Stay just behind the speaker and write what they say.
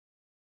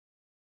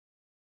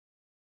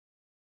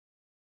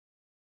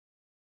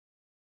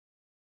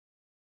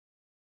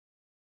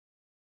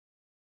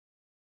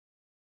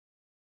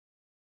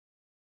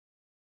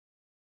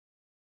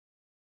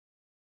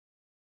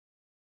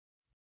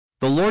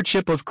the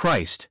Lordship of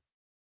Christ.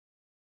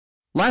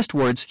 Last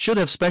words should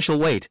have special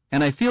weight,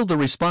 and I feel the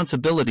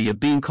responsibility of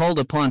being called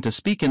upon to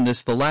speak in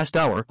this the last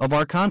hour of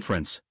our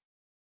conference.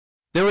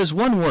 There is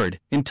one word,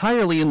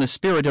 entirely in the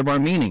spirit of our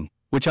meaning,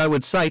 which I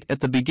would cite at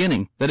the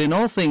beginning, that in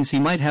all things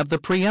he might have the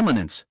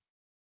preeminence.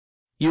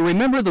 You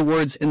remember the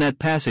words in that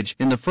passage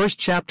in the first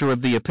chapter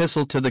of the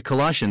Epistle to the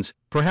Colossians,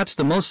 perhaps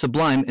the most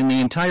sublime in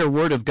the entire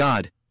Word of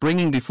God,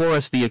 bringing before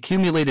us the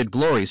accumulated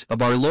glories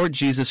of our Lord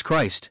Jesus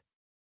Christ.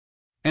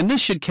 And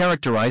this should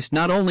characterize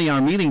not only our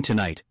meeting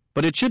tonight,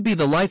 but it should be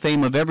the life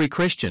aim of every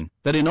Christian,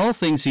 that in all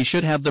things he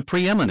should have the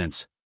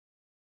preeminence.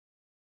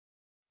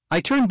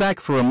 I turn back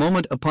for a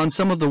moment upon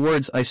some of the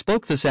words I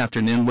spoke this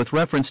afternoon with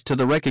reference to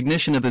the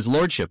recognition of his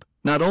Lordship,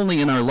 not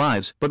only in our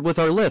lives but with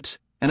our lips,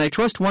 and I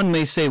trust one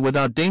may say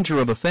without danger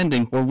of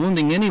offending or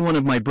wounding any one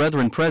of my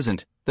brethren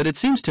present, that it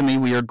seems to me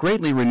we are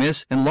greatly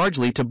remiss and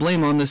largely to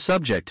blame on this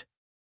subject.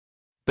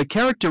 The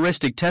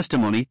characteristic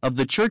testimony of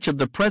the Church of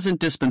the present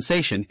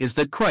dispensation is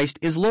that Christ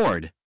is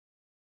Lord.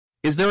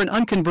 Is there an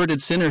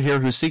unconverted sinner here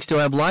who seeks to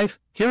have life?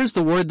 Here is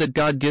the word that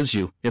God gives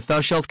you: if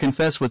thou shalt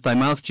confess with thy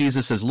mouth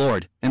Jesus is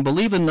Lord, and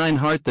believe in thine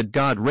heart that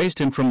God raised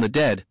him from the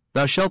dead,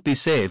 thou shalt be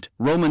saved.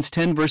 Romans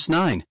 10 verse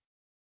 9.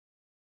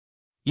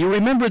 You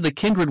remember the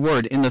kindred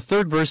word in the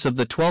 3rd verse of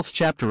the 12th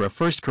chapter of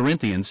 1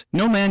 Corinthians,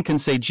 no man can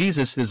say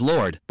Jesus is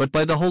Lord, but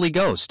by the Holy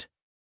Ghost.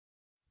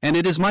 And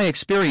it is my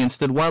experience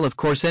that while of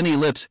course any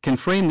lips can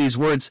frame these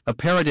words, a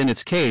parrot in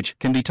its cage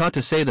can be taught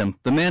to say them,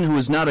 the man who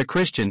is not a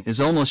Christian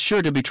is almost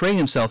sure to betray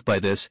himself by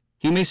this.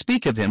 He may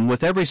speak of him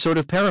with every sort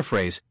of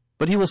paraphrase,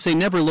 but he will say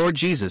never Lord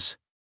Jesus.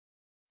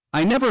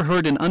 I never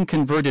heard an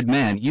unconverted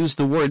man use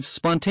the words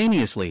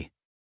spontaneously.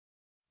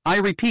 I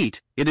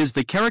repeat, it is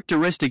the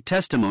characteristic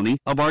testimony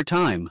of our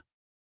time.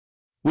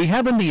 We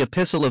have in the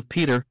Epistle of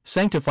Peter,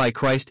 sanctify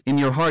Christ in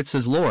your hearts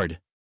as Lord.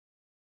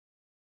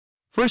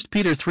 1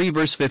 Peter 3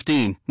 verse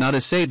 15, not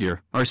as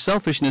Savior, our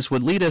selfishness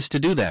would lead us to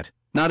do that,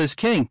 not as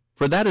King,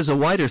 for that is a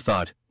wider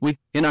thought. We,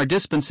 in our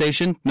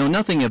dispensation, know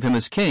nothing of him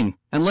as King,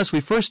 unless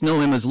we first know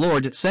him as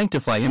Lord,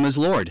 sanctify him as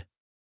Lord.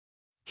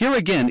 Here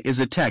again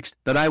is a text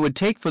that I would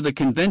take for the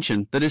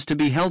convention that is to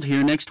be held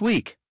here next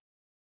week.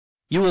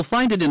 You will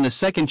find it in the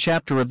 2nd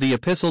chapter of the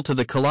Epistle to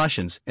the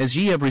Colossians, as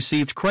ye have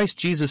received Christ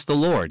Jesus the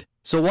Lord,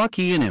 so walk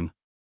ye in him.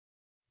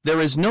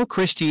 There is no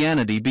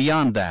Christianity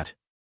beyond that.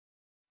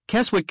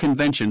 Keswick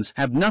conventions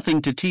have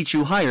nothing to teach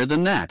you higher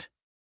than that.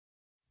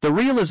 The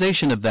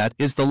realization of that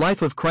is the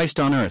life of Christ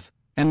on earth,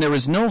 and there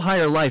is no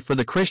higher life for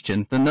the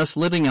Christian than thus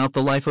living out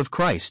the life of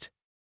Christ.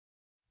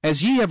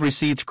 As ye have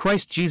received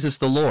Christ Jesus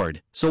the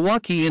Lord, so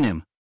walk ye in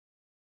him.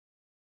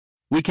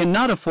 We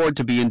cannot afford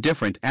to be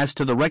indifferent as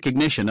to the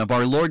recognition of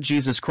our Lord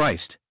Jesus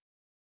Christ.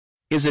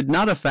 Is it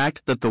not a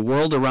fact that the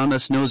world around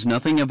us knows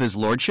nothing of his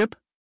Lordship?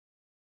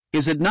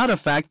 Is it not a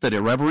fact that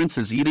irreverence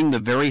is eating the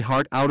very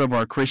heart out of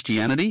our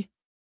Christianity?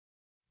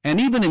 And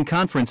even in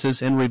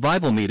conferences and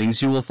revival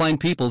meetings you will find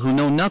people who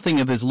know nothing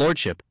of his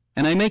Lordship,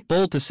 and I make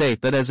bold to say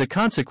that as a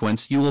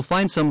consequence you will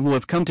find some who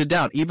have come to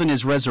doubt even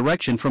his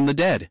resurrection from the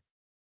dead.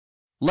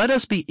 Let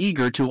us be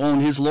eager to own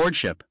his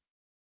Lordship.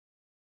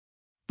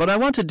 But I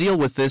want to deal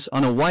with this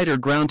on a wider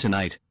ground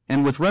tonight,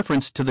 and with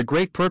reference to the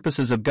great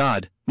purposes of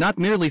God, not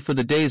merely for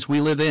the days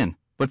we live in,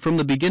 but from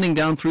the beginning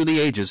down through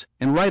the ages,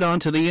 and right on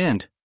to the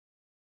end.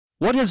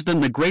 What has been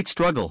the great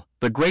struggle,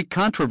 the great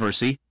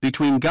controversy,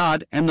 between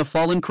God and the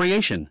fallen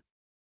creation?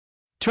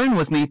 Turn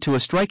with me to a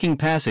striking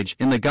passage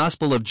in the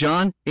Gospel of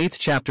John, 8th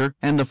chapter,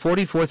 and the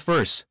 44th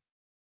verse.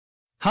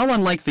 How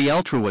unlike the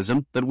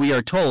altruism that we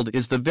are told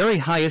is the very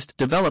highest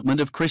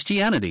development of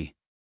Christianity.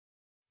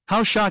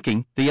 How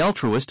shocking, the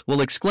altruist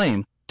will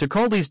exclaim, to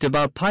call these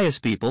devout pious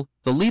people,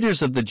 the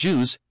leaders of the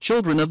Jews,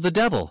 children of the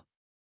devil.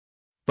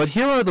 But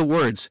here are the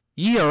words,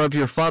 ye are of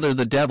your father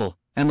the devil,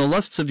 and the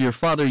lusts of your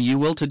father ye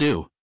will to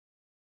do.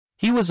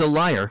 He was a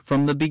liar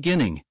from the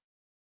beginning,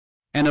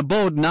 and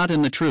abode not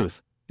in the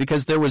truth,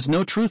 because there was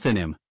no truth in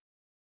him.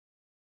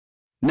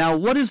 Now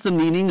what is the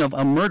meaning of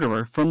a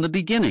murderer from the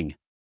beginning?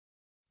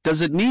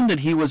 Does it mean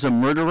that he was a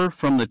murderer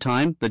from the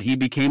time that he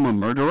became a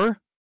murderer?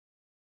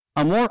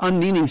 A more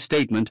unmeaning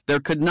statement there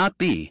could not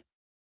be.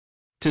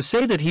 To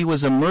say that he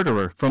was a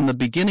murderer from the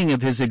beginning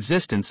of his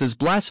existence is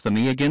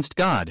blasphemy against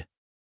God.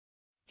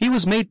 He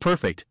was made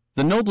perfect,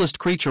 the noblest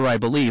creature I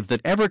believe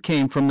that ever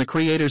came from the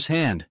Creator's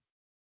hand.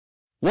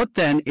 What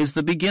then is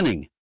the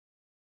beginning?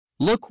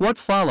 Look what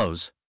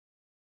follows.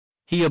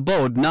 He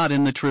abode not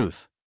in the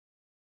truth.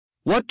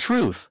 What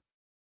truth?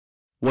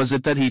 Was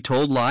it that he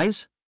told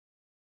lies?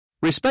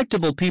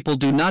 Respectable people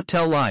do not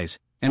tell lies,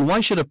 and why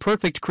should a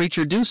perfect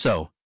creature do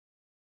so?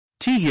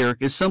 Here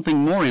is something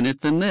more in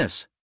it than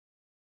this.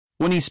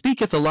 When he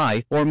speaketh a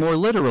lie, or more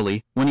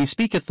literally, when he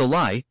speaketh the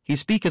lie, he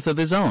speaketh of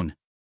his own.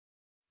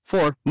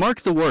 For,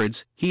 mark the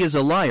words, he is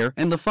a liar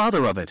and the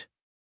father of it.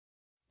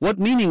 What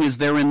meaning is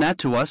there in that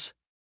to us?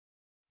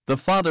 The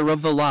father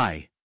of the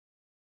lie.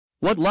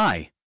 What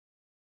lie?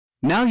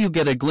 Now you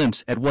get a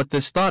glimpse at what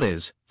this thought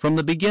is, from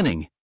the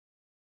beginning.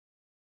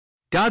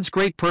 God's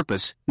great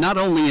purpose, not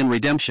only in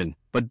redemption,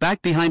 but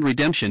back behind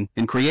redemption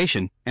in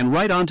creation, and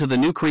right on to the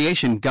new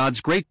creation.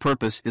 God's great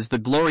purpose is the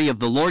glory of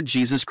the Lord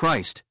Jesus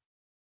Christ.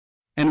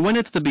 And when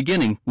at the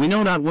beginning, we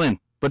know not when,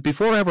 but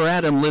before ever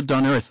Adam lived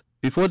on earth,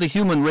 before the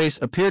human race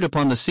appeared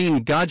upon the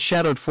scene, God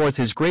shadowed forth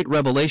his great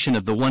revelation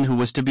of the one who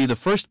was to be the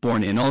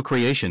firstborn in all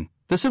creation.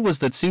 This it was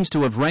that seems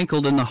to have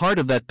rankled in the heart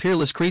of that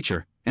peerless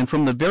creature, and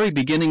from the very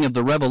beginning of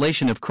the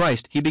revelation of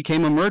Christ he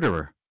became a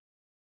murderer.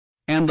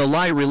 And the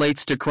lie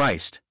relates to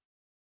Christ.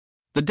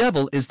 The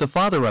devil is the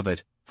father of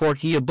it, for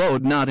he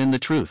abode not in the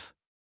truth.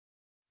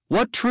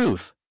 What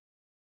truth?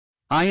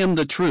 I am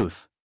the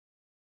truth.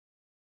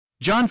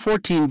 John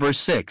 14 verse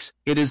 6,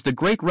 it is the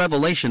great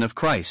revelation of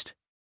Christ.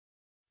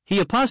 He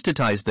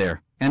apostatized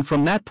there, and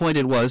from that point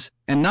it was,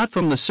 and not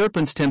from the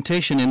serpent's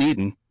temptation in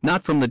Eden,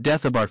 not from the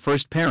death of our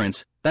first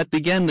parents, that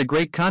began the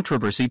great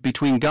controversy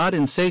between God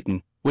and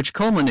Satan, which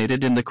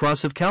culminated in the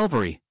cross of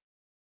Calvary.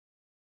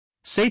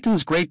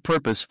 Satan's great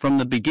purpose from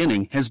the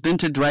beginning has been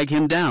to drag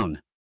him down.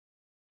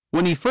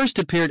 When he first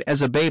appeared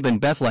as a babe in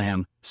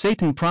Bethlehem,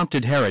 Satan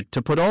prompted Herod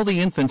to put all the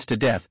infants to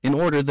death in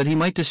order that he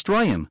might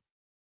destroy him.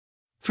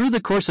 Through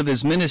the course of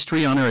his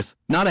ministry on earth,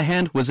 not a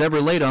hand was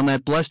ever laid on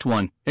that blessed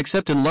one,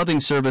 except in loving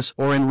service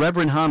or in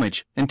reverent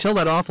homage, until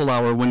that awful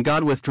hour when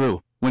God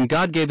withdrew, when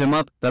God gave him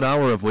up, that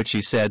hour of which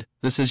he said,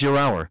 "This is your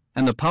hour,"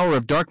 and the power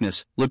of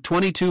darkness, Luke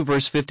 22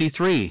 verse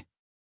 53.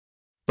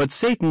 But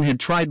Satan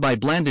had tried by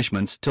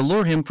blandishments to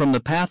lure him from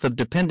the path of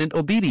dependent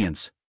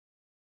obedience.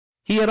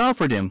 He had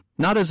offered him,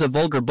 not as a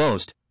vulgar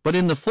boast, but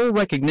in the full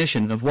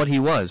recognition of what he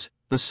was,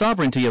 the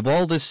sovereignty of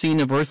all this scene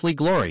of earthly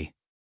glory.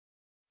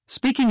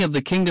 Speaking of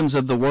the kingdoms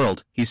of the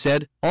world, he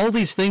said, "All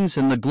these things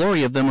and the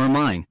glory of them are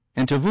mine,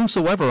 and to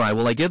whomsoever I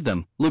will I give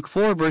them." Luke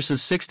 4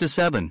 verses 6 to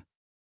 7.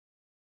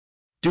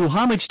 Do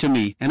homage to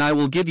me and I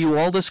will give you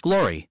all this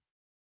glory.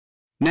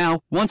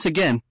 Now, once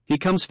again, he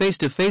comes face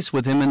to face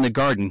with him in the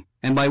garden,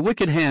 and by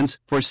wicked hands,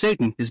 for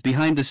Satan is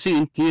behind the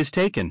scene, he is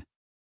taken.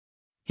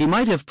 He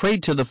might have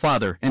prayed to the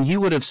Father and he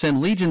would have sent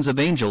legions of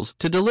angels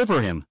to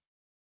deliver him.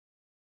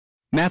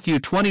 Matthew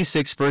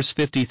 26 verse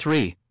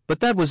 53, but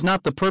that was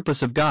not the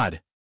purpose of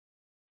God.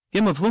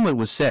 Him of whom it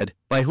was said,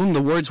 by whom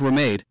the words were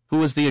made, who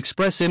was the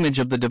express image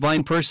of the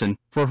divine person,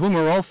 for whom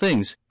are all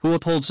things, who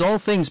upholds all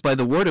things by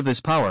the word of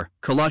his power,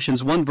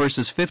 Colossians 1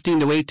 verses 15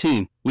 to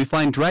 18, we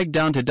find dragged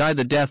down to die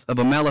the death of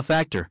a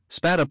malefactor,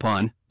 spat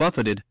upon,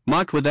 buffeted,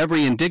 mocked with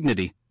every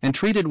indignity, and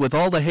treated with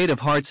all the hate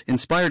of hearts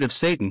inspired of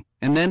Satan,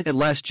 and then at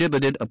last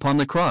gibbeted upon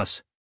the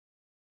cross.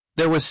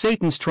 There was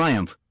Satan's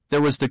triumph,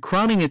 there was the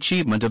crowning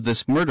achievement of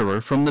this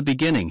murderer from the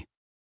beginning.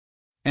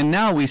 And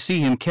now we see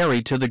him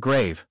carried to the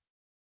grave.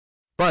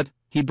 But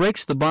he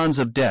breaks the bonds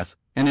of death,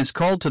 and is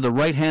called to the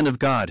right hand of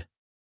God.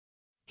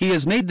 He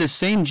has made this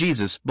same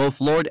Jesus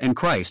both Lord and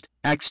Christ,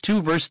 Acts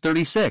 2 verse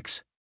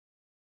 36.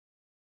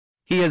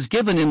 He has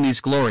given him these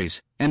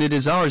glories, and it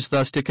is ours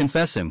thus to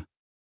confess him.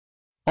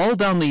 All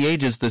down the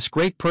ages this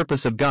great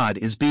purpose of God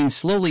is being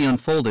slowly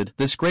unfolded,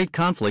 this great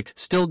conflict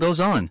still goes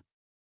on.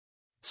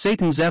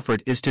 Satan's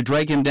effort is to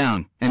drag him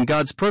down, and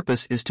God's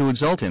purpose is to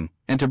exalt him,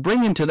 and to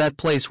bring him to that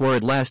place where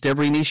at last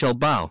every knee shall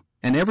bow,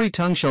 and every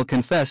tongue shall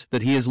confess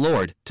that he is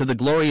Lord, to the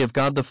glory of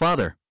God the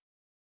Father.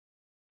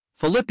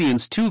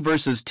 Philippians 2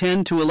 verses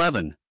 10 to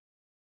 11.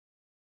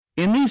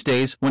 In these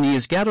days, when he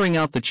is gathering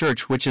out the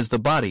church which is the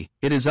body,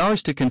 it is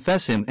ours to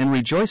confess him and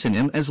rejoice in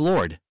him as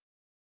Lord.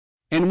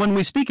 And when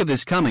we speak of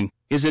his coming,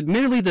 is it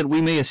merely that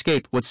we may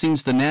escape what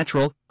seems the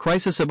natural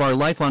crisis of our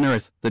life on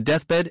earth, the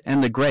deathbed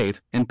and the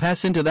grave, and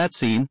pass into that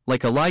scene,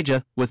 like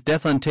Elijah, with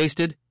death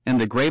untasted,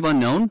 and the grave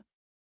unknown?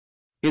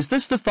 Is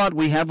this the thought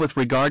we have with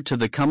regard to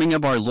the coming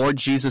of our Lord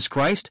Jesus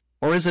Christ,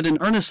 or is it an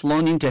earnest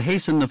longing to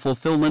hasten the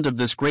fulfillment of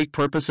this great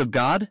purpose of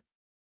God?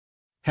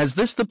 Has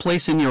this the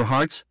place in your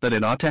hearts that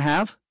it ought to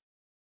have?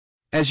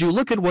 As you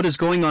look at what is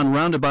going on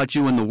round about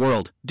you in the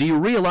world, do you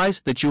realize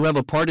that you have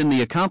a part in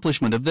the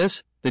accomplishment of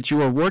this, that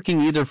you are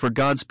working either for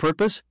God's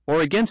purpose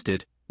or against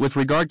it, with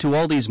regard to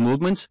all these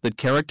movements that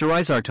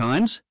characterize our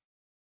times?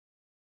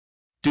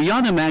 Do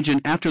yon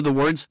imagine after the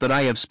words that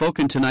I have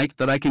spoken tonight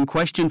that I can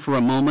question for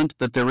a moment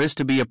that there is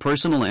to be a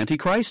personal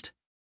Antichrist?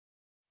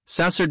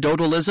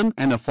 Sacerdotalism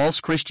and a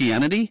false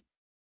Christianity?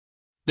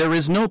 There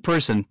is no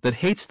person that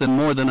hates them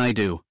more than I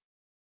do.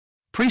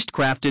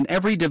 Priestcraft in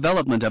every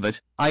development of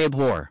it, I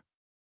abhor.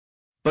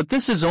 But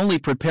this is only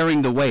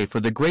preparing the way for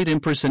the great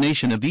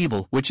impersonation of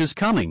evil which is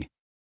coming.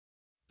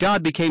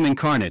 God became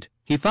incarnate,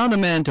 he found a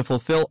man to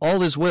fulfill all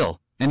his will,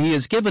 and he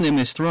has given him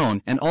his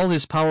throne and all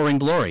his power and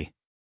glory.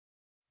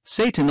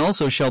 Satan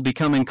also shall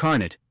become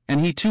incarnate,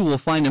 and he too will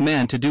find a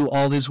man to do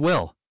all his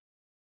will.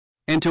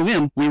 And to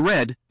him, we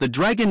read, the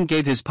dragon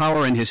gave his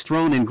power and his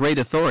throne and great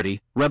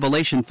authority,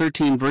 Revelation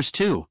 13 verse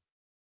 2.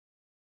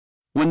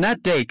 When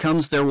that day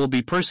comes there will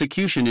be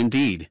persecution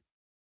indeed.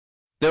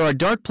 There are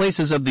dark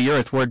places of the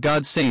earth where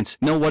God's saints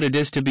know what it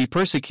is to be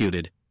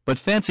persecuted, but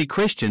fancy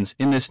Christians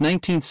in this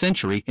 19th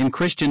century in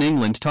Christian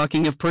England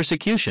talking of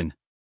persecution.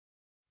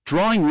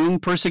 Drawing room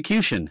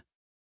persecution.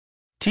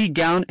 Tea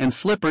gown and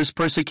slippers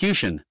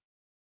persecution.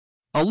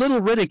 A little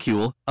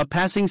ridicule, a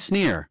passing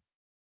sneer.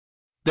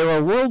 There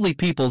are worldly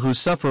people who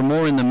suffer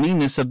more in the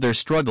meanness of their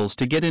struggles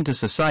to get into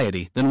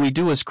society than we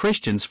do as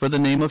Christians for the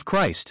name of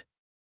Christ.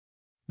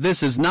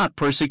 This is not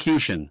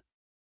persecution.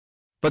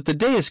 But the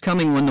day is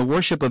coming when the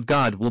worship of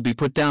God will be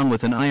put down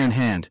with an iron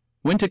hand,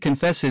 when to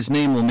confess His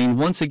name will mean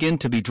once again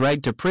to be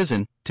dragged to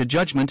prison, to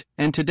judgment,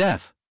 and to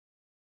death.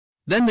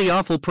 Then the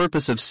awful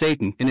purpose of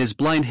Satan in his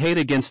blind hate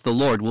against the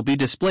Lord will be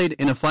displayed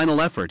in a final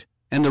effort,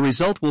 and the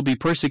result will be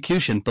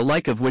persecution the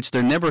like of which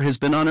there never has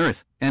been on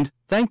earth, and,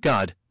 thank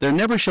God, there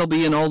never shall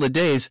be in all the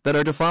days that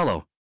are to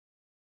follow.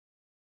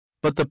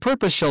 But the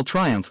purpose shall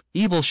triumph,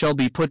 evil shall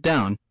be put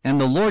down, and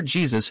the Lord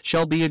Jesus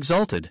shall be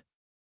exalted.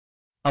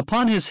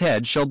 Upon His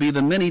head shall be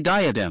the many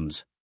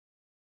diadems.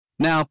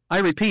 Now, I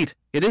repeat,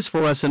 it is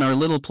for us in our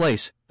little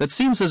place, that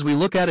seems as we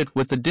look at it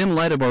with the dim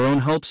light of our own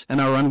hopes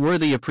and our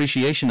unworthy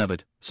appreciation of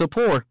it, so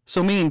poor,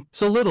 so mean,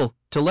 so little,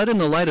 to let in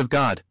the light of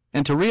God,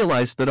 and to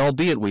realize that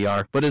albeit we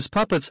are but as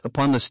puppets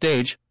upon the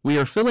stage, we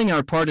are filling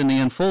our part in the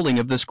unfolding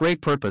of this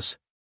great purpose.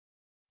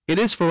 It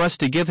is for us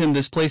to give Him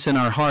this place in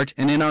our heart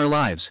and in our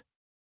lives.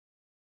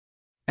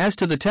 As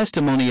to the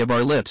testimony of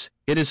our lips,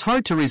 it is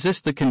hard to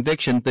resist the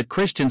conviction that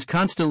Christians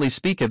constantly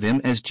speak of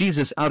Him as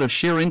Jesus out of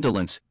sheer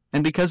indolence,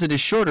 and because it is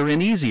shorter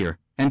and easier,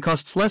 and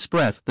costs less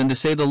breath than to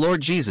say the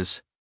Lord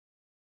Jesus.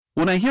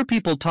 When I hear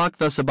people talk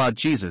thus about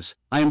Jesus,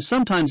 I am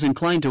sometimes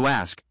inclined to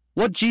ask,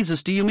 what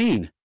Jesus do you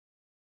mean?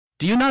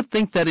 Do you not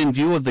think that in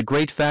view of the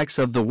great facts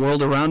of the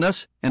world around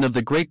us, and of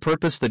the great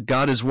purpose that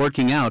God is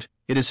working out,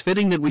 it is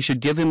fitting that we should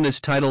give Him this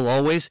title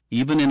always,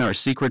 even in our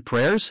secret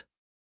prayers?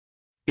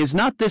 Is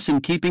not this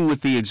in keeping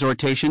with the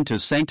exhortation to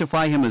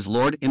sanctify Him as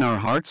Lord in our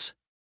hearts?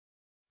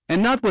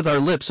 And not with our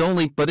lips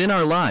only, but in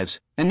our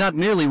lives, and not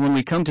merely when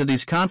we come to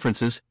these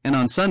conferences, and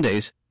on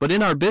Sundays, but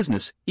in our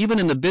business, even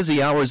in the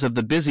busy hours of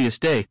the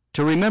busiest day,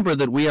 to remember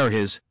that we are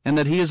His, and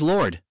that He is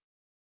Lord.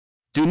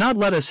 Do not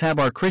let us have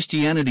our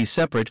Christianity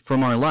separate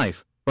from our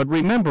life, but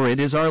remember it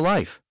is our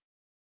life.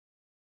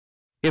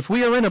 If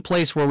we are in a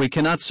place where we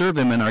cannot serve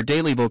Him in our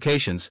daily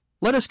vocations,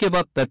 let us give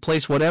up that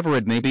place whatever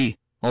it may be,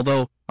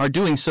 although our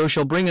doing so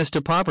shall bring us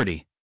to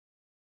poverty.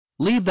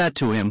 Leave that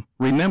to Him,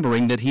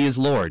 remembering that He is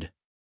Lord.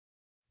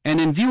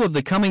 And in view of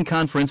the coming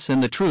conference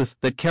and the truth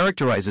that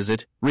characterizes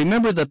it,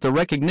 remember that the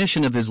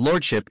recognition of His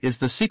Lordship is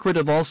the secret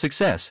of all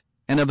success,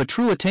 and of a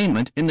true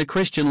attainment in the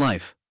Christian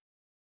life.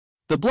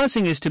 The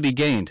blessing is to be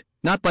gained,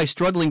 not by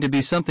struggling to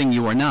be something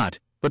you are not,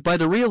 but by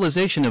the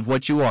realization of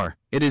what you are.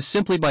 It is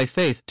simply by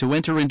faith to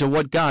enter into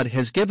what God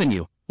has given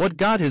you, what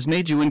God has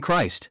made you in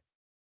Christ.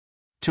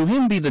 To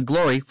Him be the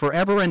glory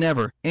forever and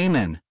ever.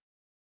 Amen.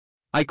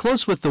 I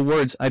close with the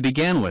words I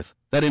began with,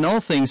 that in all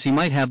things He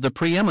might have the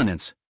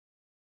preeminence.